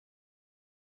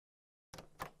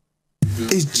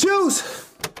It's juice.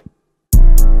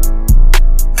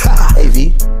 Hey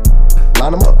V,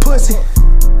 line them up. Pussy.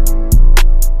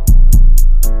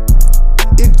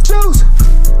 It's juice.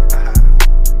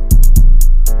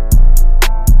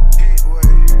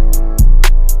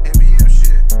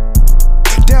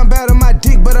 Down bad on my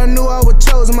dick, but I knew I was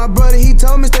chosen. My brother, he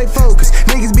told me stay focused.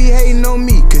 Niggas be hating on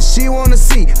me, cause she wanna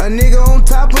see a nigga on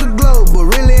top of the globe, but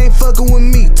really ain't fucking with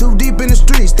me. Too deep in the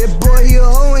streets, that boy, he a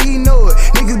hoe and he know it.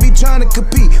 Niggas be trying to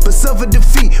compete, but suffer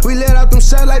defeat. We let out them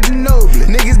shots like Ginobli.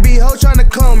 Niggas be hoe trying to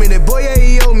clone me. That boy, yeah,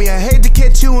 he owe me. I hate to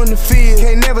catch you in the field.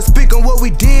 Can't never speak on what we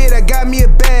did. I got me a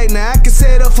bag, now I can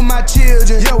set up for my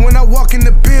children. Yo, when I walk in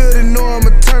the building, know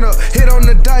I'ma turn up. Hit on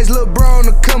the dice, little bro on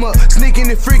the come up. Sneaking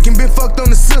and freaking, been fucked on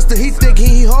the sister. He thinking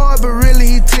he hard, but really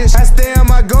he tissue. I stay on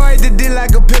my guard, the dick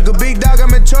like a pickle. Big dog,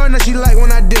 I'm in charge, now she like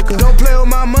when I dick her. Don't play with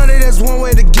my money, that's one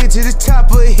way to get you. This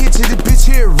chopper, it hit you, this bitch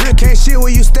here rip. Can't shit where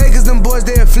you stay, cause them boys,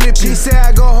 they'll flip you. She said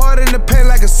I go hard in the paint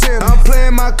like a sinner. I'm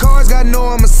playing my cards, God know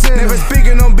I'm a sinner. Never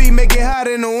speaking on beat, make it hot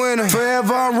in the winter.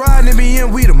 Forever I'm riding,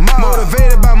 BM, we the mob.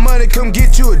 Motivated by money, come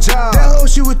get you a job. That hoe,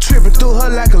 she was tripping through her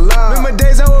like a lob. Remember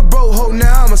days I was broke, hope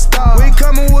now I'm a star. We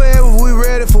coming wherever, we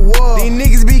ready for war. These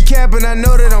niggas be capping, I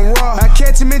know that I'm raw. I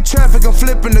catch him in traffic, I'm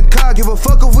flipping the car. Give a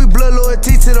fuck if we blood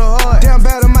loyalty to the heart. Down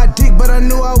bad on my dick, but I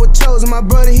knew I was chosen. My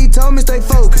brother, he told me stay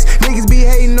focused. Niggas be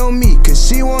hating on me, cause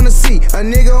she wanna see a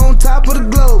nigga on top of the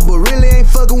globe, but really ain't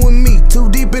fucking with me. Too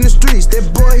deep in the streets,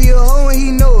 that boy, he a hoe and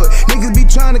he know it. Niggas be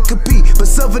trying to compete, but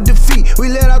suffer defeat. We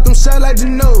let out them shots like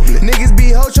Ginobli. Niggas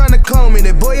be hoe trying to clone me.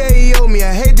 That boy, yeah, he owe me.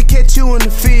 I hate to catch you in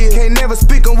the field. Can't never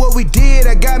speak on what we did.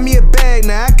 I got me a bag,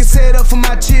 now I can set up for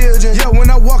my children. Yo, when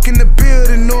I walk in the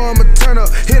building, know I'ma turn up.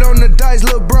 Hit on the dice,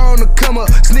 little bro on the come up.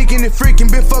 Sneaking and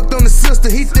freaking, been fucked on the sister.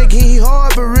 He thinking he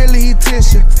hard, but really he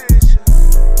tissue.